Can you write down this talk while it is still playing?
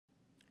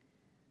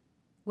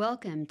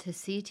Welcome to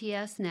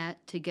CTSNet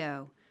to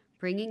Go,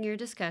 bringing your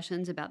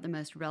discussions about the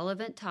most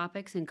relevant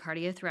topics in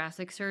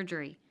cardiothoracic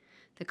surgery.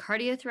 The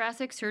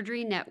Cardiothoracic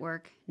Surgery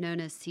Network, known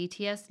as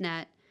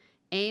CTSNet,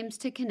 aims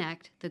to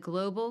connect the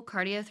global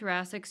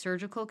cardiothoracic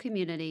surgical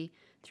community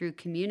through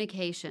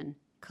communication,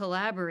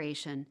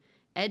 collaboration,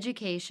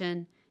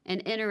 education,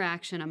 and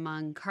interaction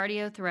among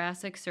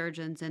cardiothoracic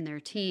surgeons and their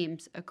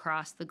teams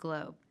across the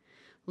globe.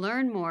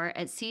 Learn more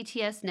at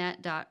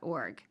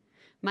ctsnet.org.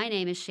 My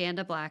name is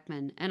Shanda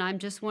Blackman, and I'm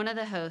just one of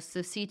the hosts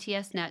of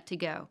CTSNet to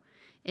Go.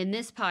 In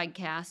this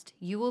podcast,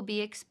 you will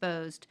be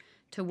exposed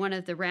to one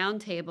of the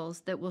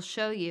roundtables that will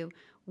show you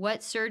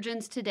what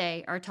surgeons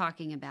today are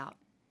talking about.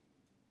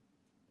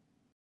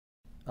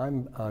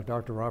 I'm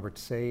Dr. Robert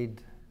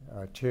Sade,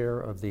 chair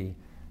of the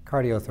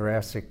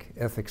Cardiothoracic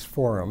Ethics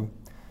Forum.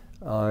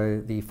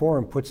 The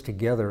forum puts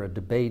together a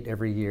debate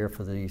every year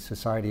for the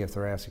Society of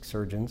Thoracic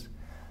Surgeons.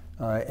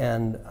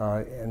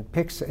 And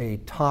picks a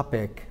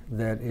topic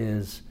that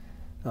is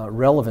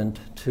relevant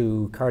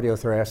to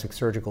cardiothoracic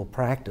surgical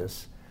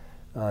practice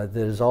that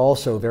is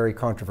also very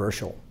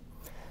controversial.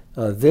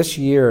 This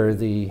year,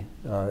 the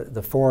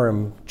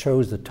forum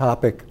chose the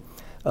topic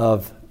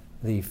of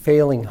the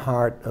failing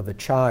heart of a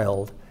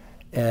child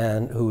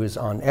who is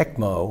on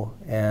ECMO,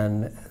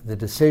 and the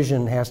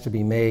decision has to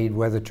be made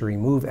whether to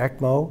remove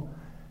ECMO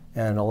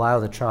and allow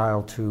the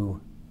child to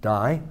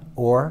die,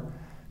 or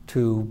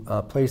to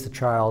place the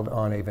child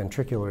on a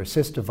ventricular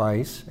assist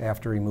device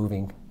after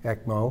removing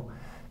ECMO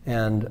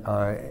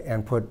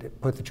and put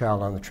the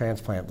child on the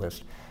transplant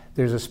list.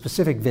 There's a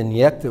specific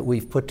vignette that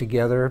we've put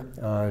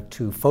together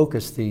to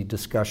focus the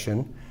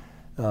discussion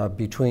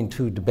between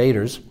two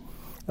debaters,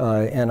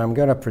 and I'm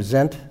going to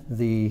present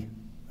the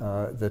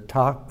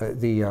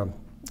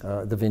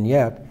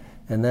vignette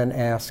and then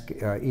ask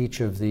each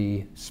of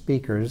the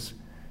speakers,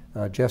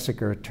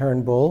 Jessica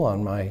Turnbull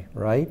on my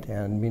right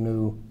and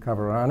Minu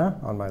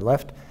Kavarana on my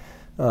left,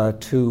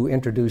 to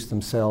introduce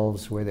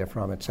themselves, where they're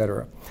from,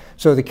 etc.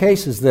 So the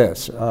case is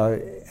this.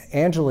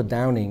 Angela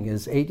Downing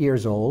is 8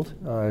 years old.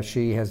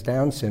 She has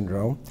Down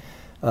syndrome.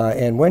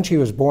 And when she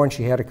was born,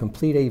 she had a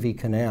complete AV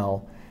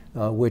canal,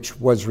 which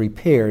was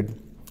repaired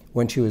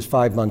when she was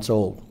 5 months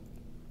old.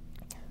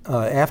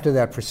 After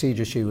that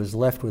procedure, she was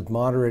left with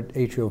moderate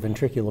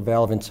atrioventricular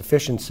valve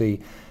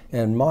insufficiency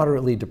and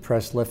moderately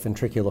depressed left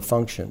ventricular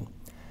function.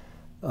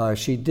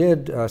 She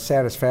did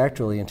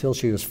satisfactorily until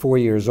she was 4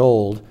 years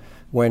old,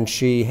 when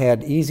she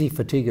had easy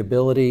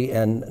fatigability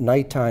and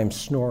nighttime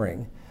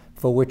snoring,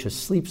 for which a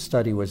sleep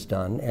study was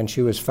done, and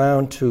she was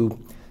found to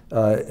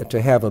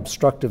have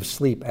obstructive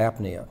sleep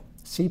apnea.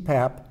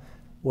 CPAP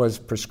was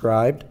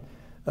prescribed,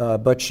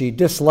 but she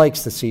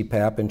dislikes the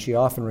CPAP, and she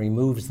often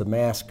removes the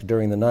mask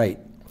during the night.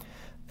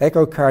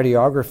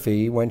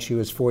 Echocardiography, when she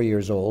was 4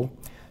 years old,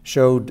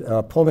 showed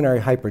pulmonary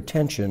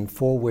hypertension,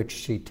 for which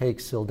she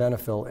takes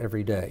sildenafil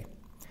every day.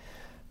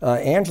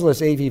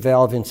 Angela's AV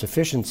valve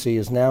insufficiency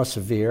is now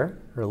severe.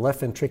 Her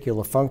left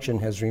ventricular function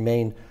has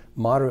remained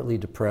moderately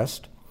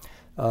depressed.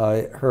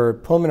 Her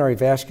pulmonary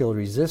vascular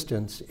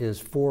resistance is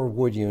 4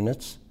 Wood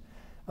units.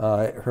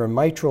 Her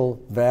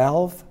mitral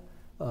valve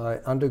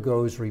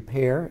undergoes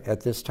repair at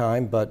this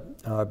time,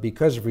 but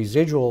because of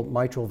residual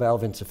mitral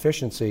valve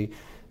insufficiency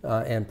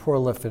and poor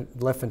left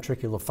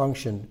ventricular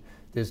function,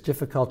 there's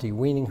difficulty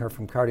weaning her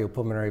from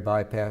cardiopulmonary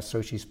bypass,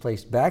 so she's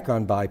placed back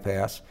on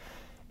bypass,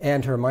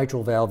 and her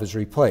mitral valve is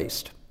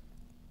replaced.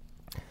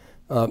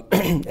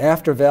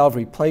 After valve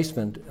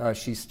replacement,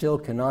 she still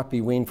cannot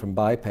be weaned from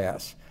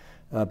bypass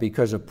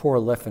because of poor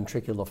left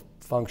ventricular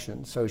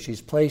function. So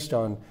she's placed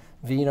on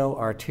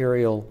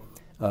veno-arterial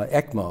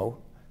ECMO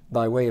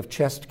by way of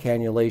chest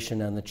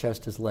cannulation, and the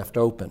chest is left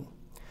open.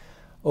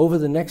 Over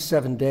the next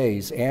 7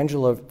 days,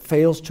 Angela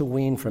fails to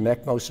wean from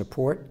ECMO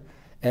support,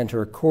 and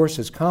her course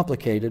is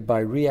complicated by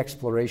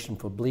re-exploration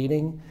for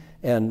bleeding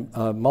and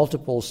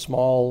multiple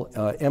small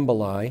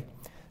emboli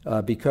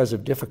because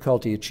of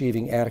difficulty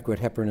achieving adequate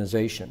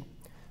heparinization.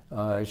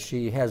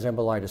 She has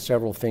emboli to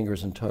several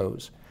fingers and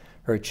toes.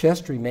 Her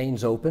chest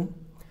remains open.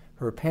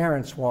 Her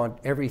parents want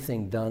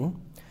everything done,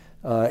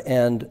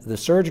 and the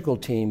surgical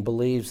team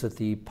believes that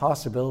the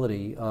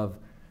possibility of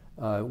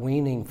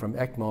weaning from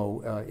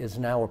ECMO is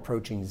now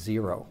approaching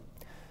zero.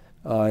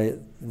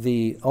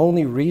 The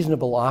only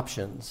reasonable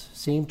options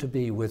seem to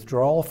be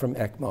withdrawal from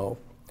ECMO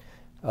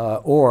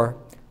or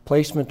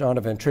placement on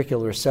a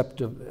ventricular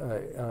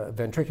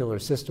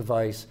assist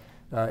device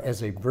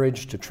as a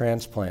bridge to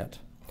transplant.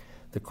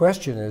 The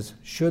question is,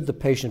 should the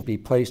patient be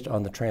placed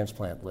on the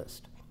transplant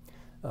list?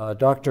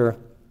 Dr.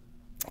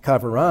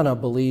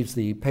 Kavarana believes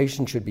the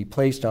patient should be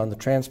placed on the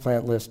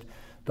transplant list.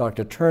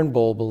 Dr.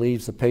 Turnbull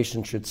believes the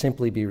patient should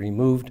simply be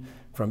removed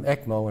from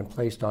ECMO and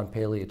placed on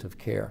palliative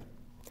care.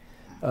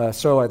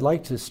 So I'd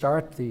like to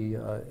start the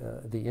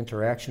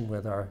interaction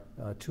with our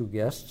two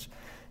guests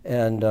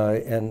and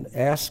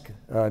ask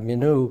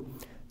Minu,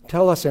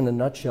 tell us in a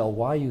nutshell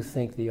why you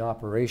think the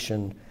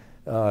operation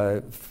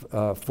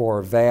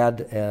for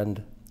VAD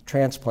and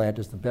transplant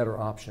is the better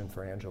option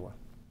for Angela.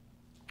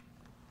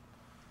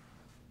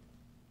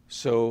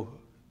 So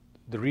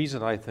the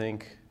reason I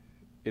think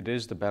it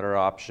is the better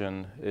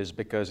option is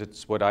because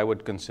it's what I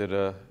would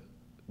consider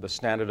the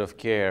standard of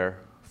care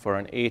for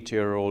an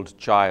 8-year-old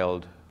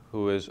child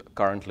who is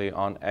currently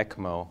on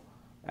ECMO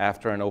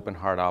after an open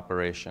heart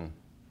operation.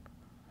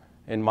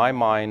 In my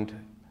mind,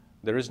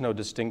 there is no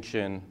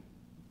distinction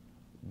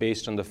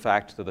based on the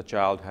fact that the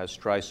child has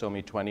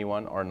trisomy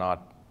 21 or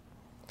not.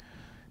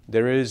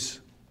 There is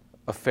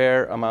a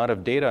fair amount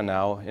of data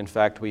now. In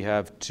fact, we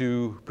have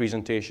 2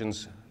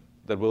 presentations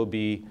that will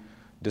be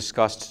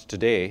discussed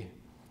today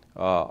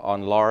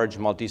on large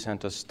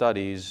multi-center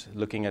studies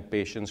looking at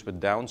patients with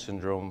Down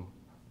syndrome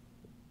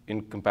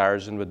in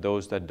comparison with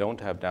those that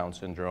don't have Down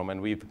syndrome.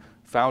 And we've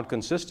found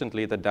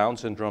consistently that Down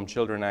syndrome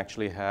children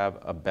actually have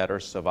a better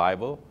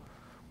survival,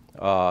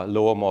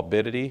 lower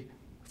morbidity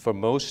for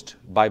most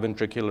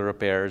biventricular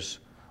repairs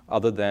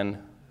other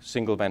than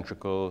single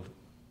ventricle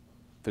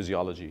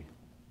physiology.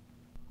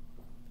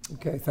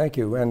 Okay, thank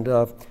you. And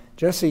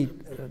Jesse,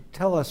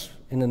 tell us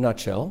in a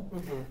nutshell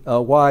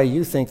why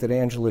you think that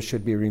Angela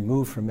should be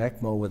removed from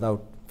ECMO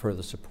without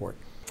further support.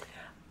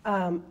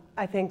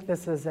 I think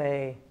this is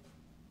an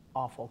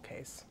awful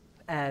case.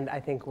 And I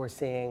think we're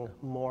seeing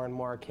more and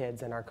more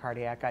kids in our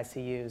cardiac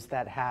ICUs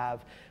that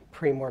have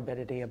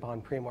premorbidity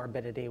upon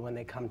premorbidity when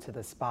they come to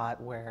the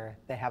spot where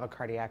they have a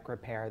cardiac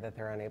repair that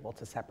they're unable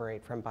to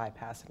separate from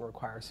bypass and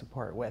require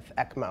support with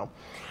ECMO.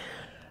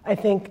 I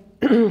think,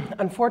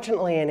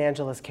 unfortunately, in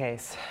Angela's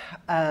case,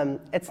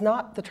 it's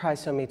not the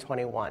trisomy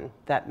 21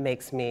 that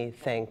makes me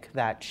think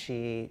that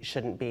she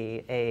shouldn't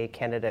be a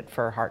candidate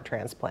for heart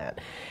transplant.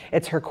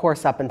 It's her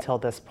course up until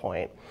this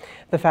point.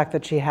 The fact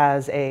that she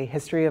has a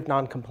history of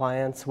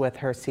noncompliance with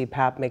her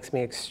CPAP makes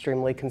me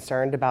extremely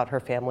concerned about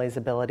her family's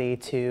ability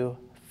to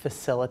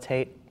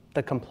facilitate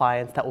the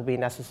compliance that will be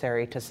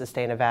necessary to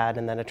sustain a VAD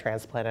and then a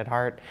transplanted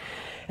heart.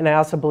 And I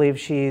also believe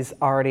she's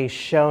already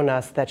shown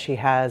us that she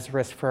has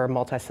risk for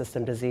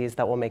multi-system disease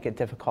that will make it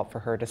difficult for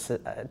her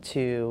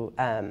to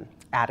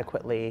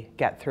adequately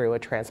get through a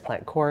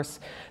transplant course.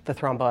 The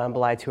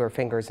thromboemboli to her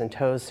fingers and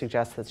toes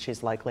suggests that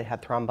she's likely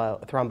had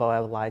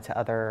thromboemboli to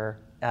other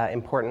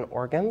important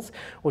organs,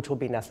 which will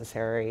be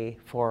necessary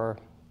for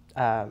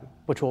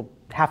which will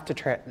have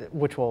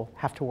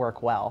to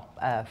work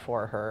well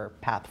for her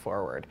path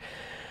forward.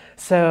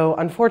 So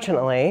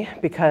unfortunately,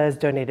 because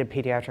donated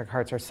pediatric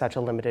hearts are such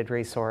a limited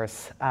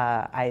resource,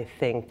 I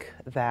think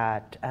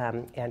that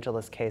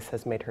Angela's case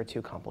has made her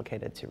too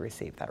complicated to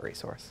receive that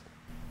resource.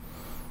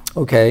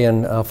 Okay,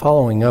 and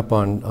following up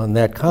on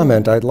that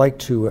comment, I'd like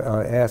to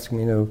ask,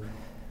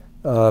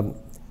 that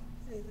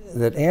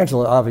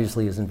Angela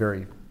obviously is in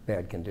very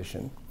bad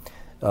condition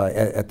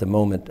at the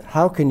moment.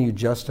 How can you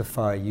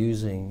justify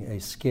using a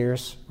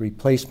scarce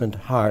replacement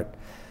heart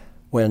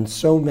when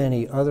so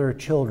many other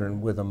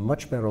children with a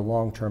much better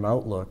long-term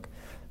outlook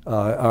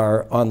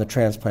are on the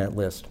transplant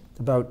list?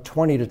 About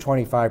 20 to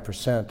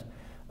 25%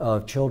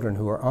 of children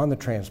who are on the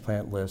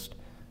transplant list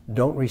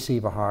don't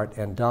receive a heart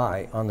and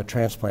die on the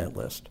transplant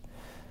list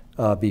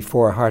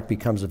before a heart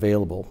becomes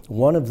available.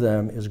 One of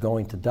them is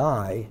going to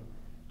die,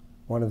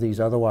 one of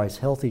these otherwise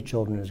healthy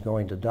children is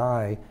going to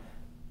die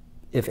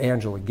if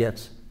Angela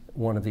gets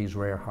one of these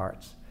rare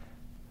hearts.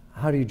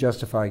 How do you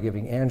justify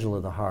giving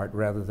Angela the heart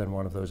rather than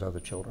one of those other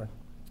children?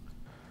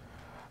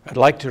 I'd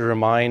like to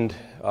remind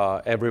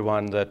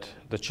everyone that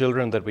the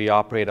children that we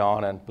operate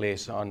on and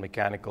place on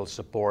mechanical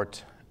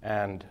support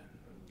and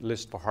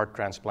list for heart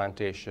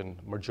transplantation,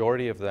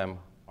 majority of them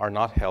are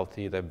not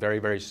healthy. They're very,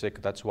 very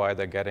sick. That's why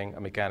they're getting a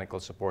mechanical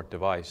support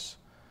device.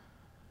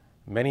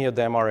 Many of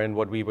them are in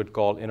what we would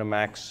call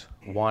INOMAX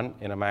 1,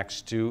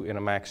 INOMAX 2,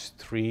 INOMAX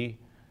 3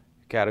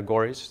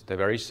 categories. They're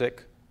very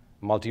sick,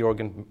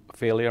 multi-organ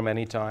failure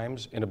many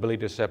times, inability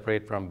to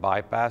separate from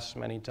bypass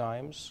many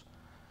times,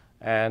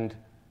 and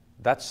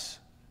that's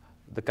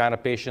the kind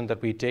of patient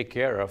that we take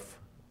care of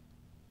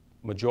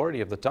majority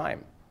of the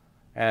time.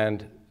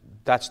 And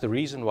that's the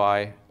reason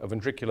why a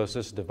ventricular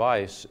assist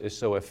device is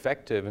so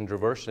effective in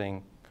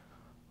reversing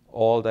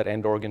all that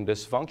end organ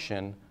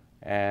dysfunction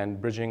and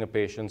bridging a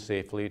patient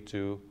safely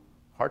to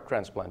heart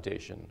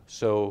transplantation.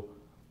 So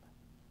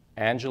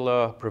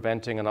Angela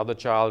preventing another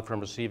child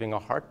from receiving a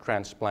heart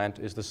transplant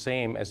is the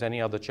same as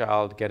any other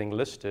child getting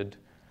listed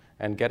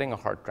and getting a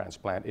heart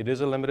transplant. It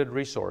is a limited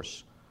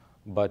resource,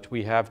 but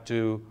we have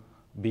to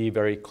be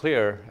very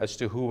clear as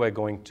to who we're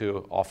going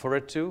to offer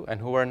it to and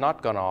who we're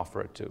not going to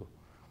offer it to.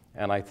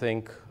 And I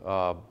think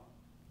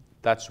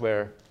that's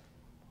where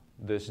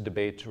this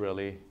debate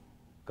really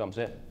comes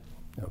in.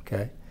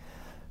 Okay.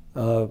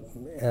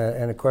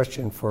 And a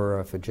question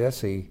for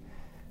Jesse.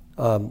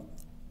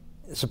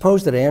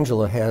 Suppose that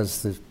Angela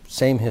has the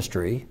same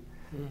history,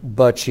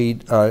 but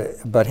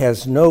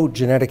has no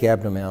genetic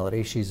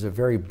abnormality. She's a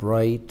very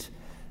bright,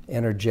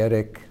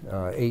 energetic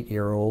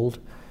 8-year-old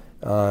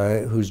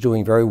who's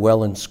doing very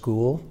well in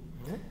school.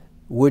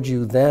 Would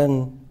you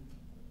then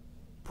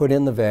put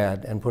in the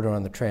VAD and put her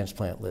on the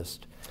transplant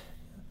list?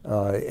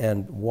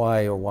 and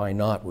why or why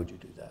not would you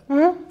do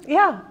that?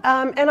 Yeah,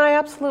 and I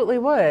absolutely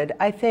would.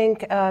 I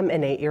think an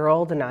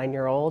 8-year-old, a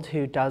 9-year-old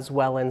who does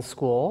well in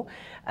school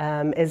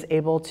is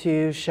able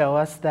to show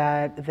us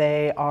that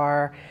they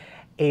are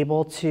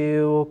able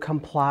to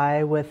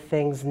comply with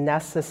things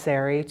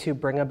necessary to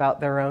bring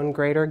about their own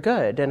greater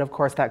good. And of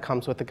course, that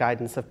comes with the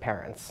guidance of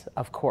parents,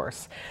 of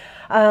course.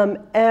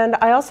 And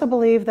I also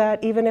believe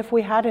that even if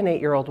we had an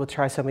 8-year-old with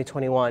trisomy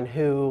 21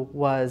 who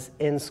was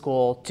in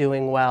school,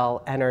 doing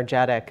well,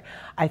 energetic,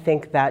 I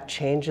think that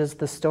changes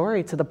the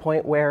story to the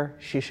point where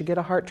she should get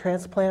a heart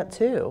transplant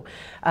too.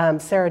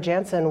 Sarah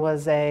Jansen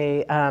was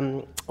a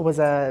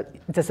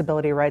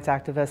disability rights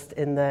activist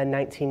in the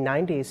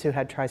 1990s who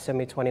had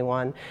trisomy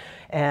 21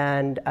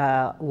 and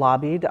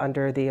lobbied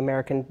under the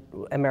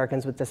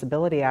Americans with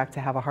Disability Act to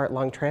have a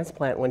heart-lung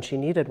transplant when she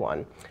needed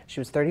one.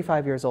 She was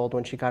 35 years old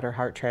when she got her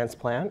heart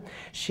transplant.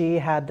 She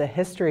had the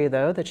history,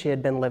 though, that she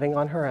had been living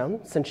on her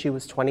own since she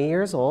was 20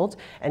 years old,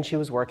 and she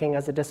was working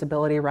as a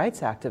disability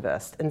rights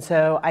activist. And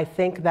so I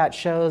think that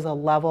shows a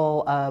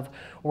level of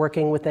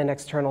working within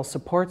external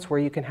supports where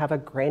you can have a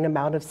great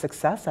amount of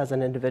success as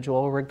an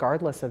individual,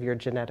 regardless of your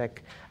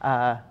genetic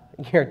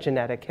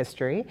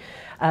history.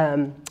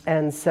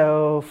 And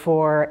so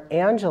for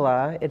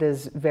Angela, it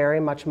is very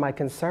much my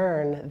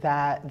concern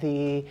that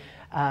the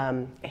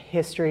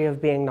history of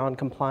being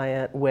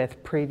non-compliant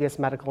with previous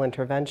medical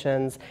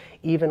interventions,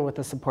 even with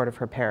the support of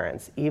her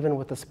parents, even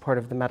with the support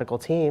of the medical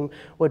team,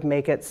 would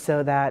make it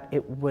so that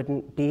it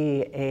wouldn't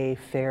be a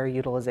fair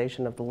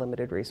utilization of the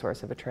limited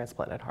resource of a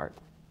transplanted heart.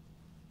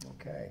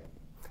 Okay.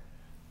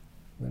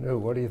 Manu,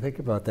 what do you think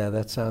about that?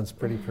 That sounds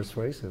pretty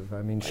persuasive.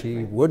 I mean,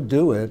 she would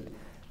do it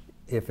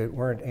if it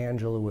weren't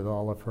Angela with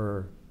all of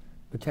her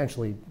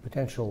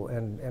potential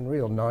and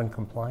real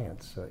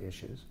non-compliance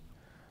issues.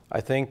 I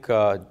think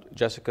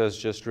Jessica's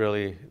just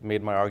really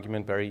made my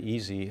argument very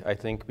easy. I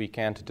think we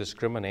can't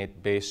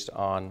discriminate based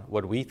on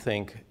what we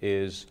think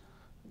is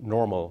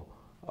normal.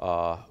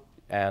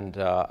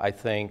 I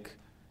think,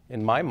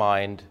 in my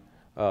mind,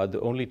 the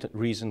only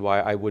reason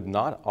why I would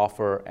not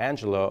offer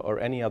Angela or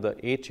any other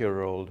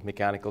 8-year-old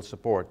mechanical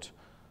support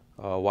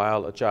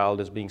while a child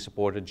is being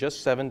supported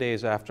just 7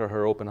 days after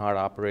her open heart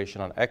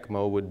operation on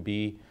ECMO would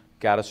be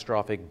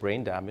catastrophic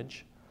brain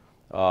damage,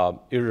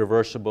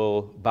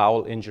 irreversible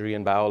bowel injury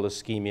and bowel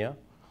ischemia,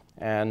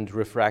 and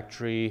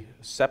refractory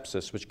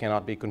sepsis, which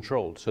cannot be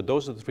controlled. So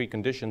those are the 3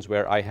 conditions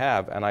where I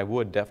have, and I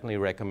would definitely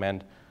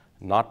recommend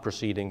not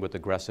proceeding with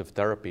aggressive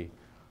therapy.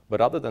 But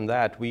other than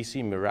that, we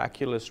see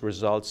miraculous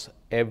results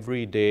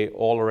every day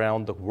all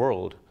around the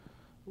world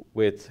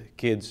with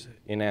kids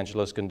in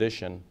Angela's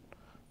condition.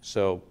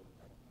 So,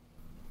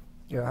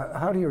 yeah,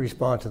 how do you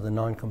respond to the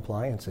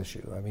non-compliance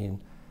issue? I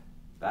mean,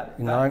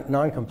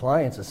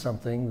 non-compliance is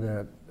something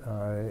that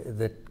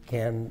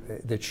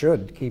that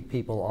should keep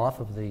people off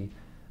of the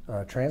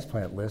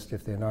transplant list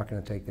if they're not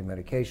going to take the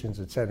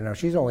medications, et cetera. Now,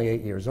 she's only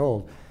 8 years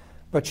old,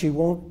 but she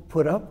won't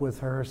put up with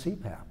her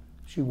CPAP.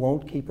 She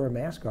won't keep her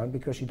mask on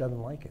because she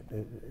doesn't like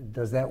it.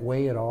 Does that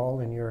weigh at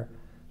all in your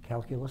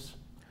calculus?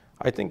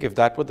 I think if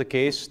that were the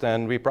case,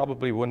 then we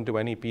probably wouldn't do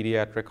any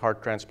pediatric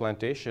heart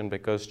transplantation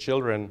because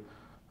children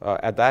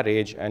at that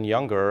age and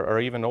younger or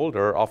even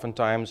older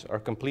oftentimes are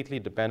completely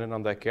dependent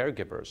on their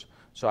caregivers.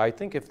 So I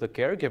think if the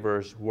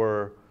caregivers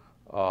were,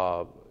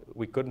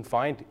 we couldn't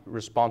find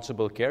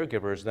responsible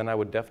caregivers, then I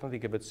would definitely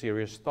give it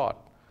serious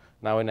thought.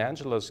 Now in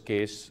Angela's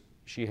case,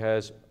 she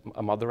has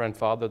a mother and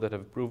father that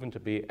have proven to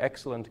be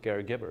excellent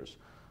caregivers.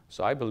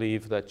 So I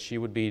believe that she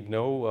would be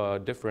no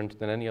different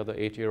than any other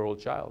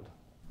 8-year-old child.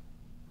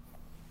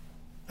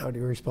 How do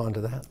you respond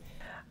to that?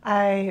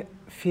 I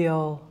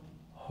feel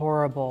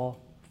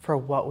horrible for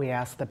what we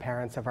ask the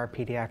parents of our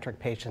pediatric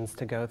patients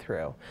to go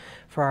through.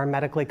 For our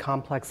medically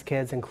complex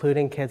kids,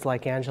 including kids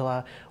like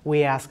Angela,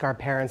 we ask our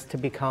parents to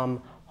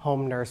become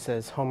home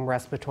nurses, home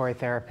respiratory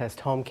therapists,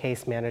 home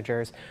case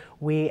managers.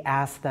 We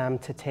ask them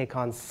to take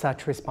on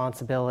such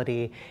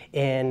responsibility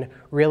in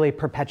really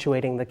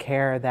perpetuating the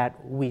care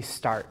that we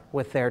start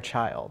with their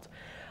child.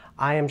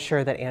 I am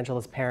sure that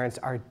Angela's parents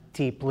are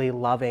deeply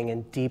loving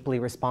and deeply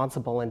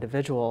responsible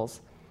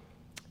individuals,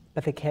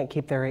 but they can't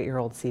keep their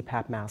 8-year-old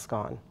CPAP mask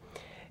on.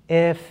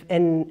 If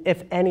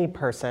any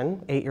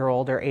person,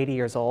 8-year-old or 80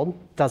 years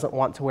old, doesn't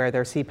want to wear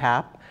their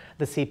CPAP,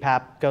 the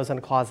CPAP goes in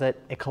a closet,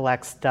 it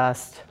collects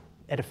dust,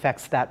 it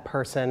affects that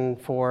person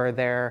for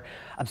their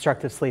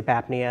obstructive sleep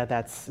apnea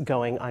that's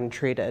going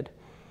untreated.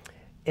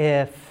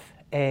 If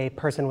a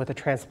person with a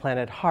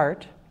transplanted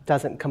heart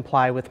doesn't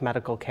comply with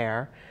medical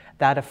care,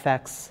 that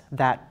affects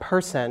that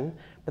person,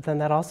 but then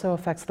that also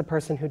affects the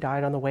person who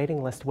died on the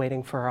waiting list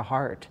waiting for a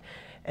heart.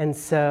 And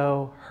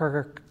so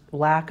her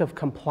lack of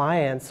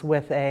compliance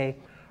with a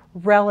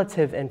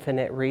relative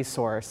infinite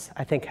resource,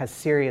 I think, has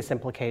serious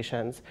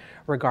implications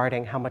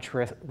regarding how much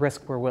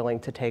risk we're willing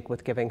to take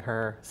with giving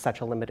her such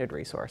a limited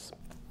resource.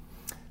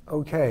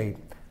 Okay,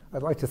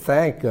 I'd like to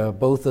thank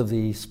both of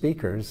the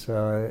speakers.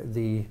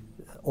 The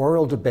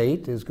oral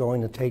debate is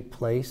going to take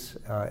place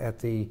at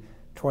the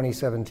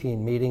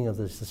 2017 meeting of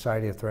the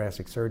Society of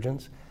Thoracic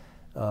Surgeons.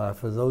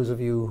 For those of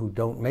you who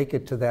don't make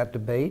it to that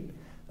debate,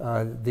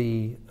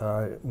 the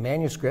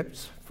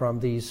manuscripts from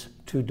these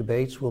two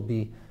debates will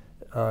be,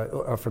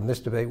 or from this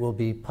debate, will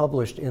be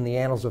published in the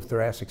Annals of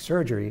Thoracic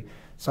Surgery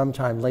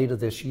sometime later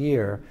this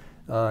year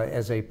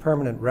as a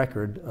permanent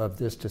record of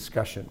this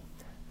discussion.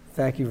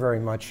 Thank you very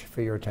much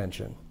for your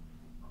attention.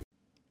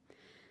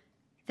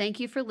 Thank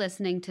you for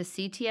listening to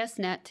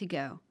CTSNet to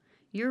Go,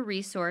 your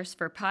resource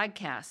for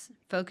podcasts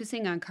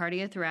focusing on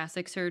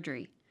cardiothoracic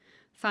surgery.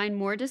 Find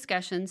more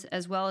discussions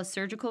as well as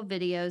surgical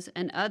videos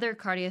and other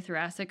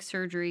cardiothoracic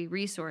surgery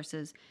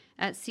resources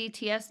at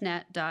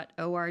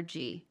ctsnet.org.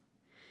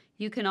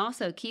 You can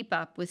also keep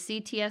up with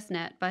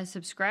CTSNet by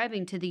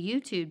subscribing to the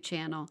YouTube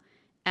channel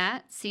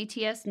at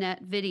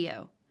CTSNet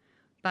Video,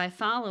 by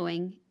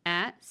following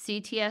at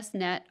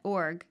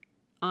CTSNet.org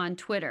on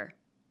Twitter,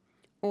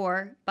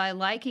 or by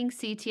liking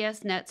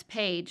CTSNet's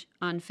page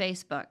on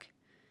Facebook.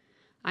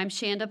 I'm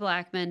Shanda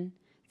Blackman.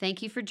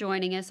 Thank you for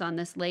joining us on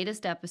this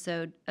latest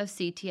episode of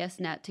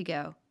CTSNet to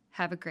Go.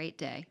 Have a great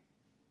day.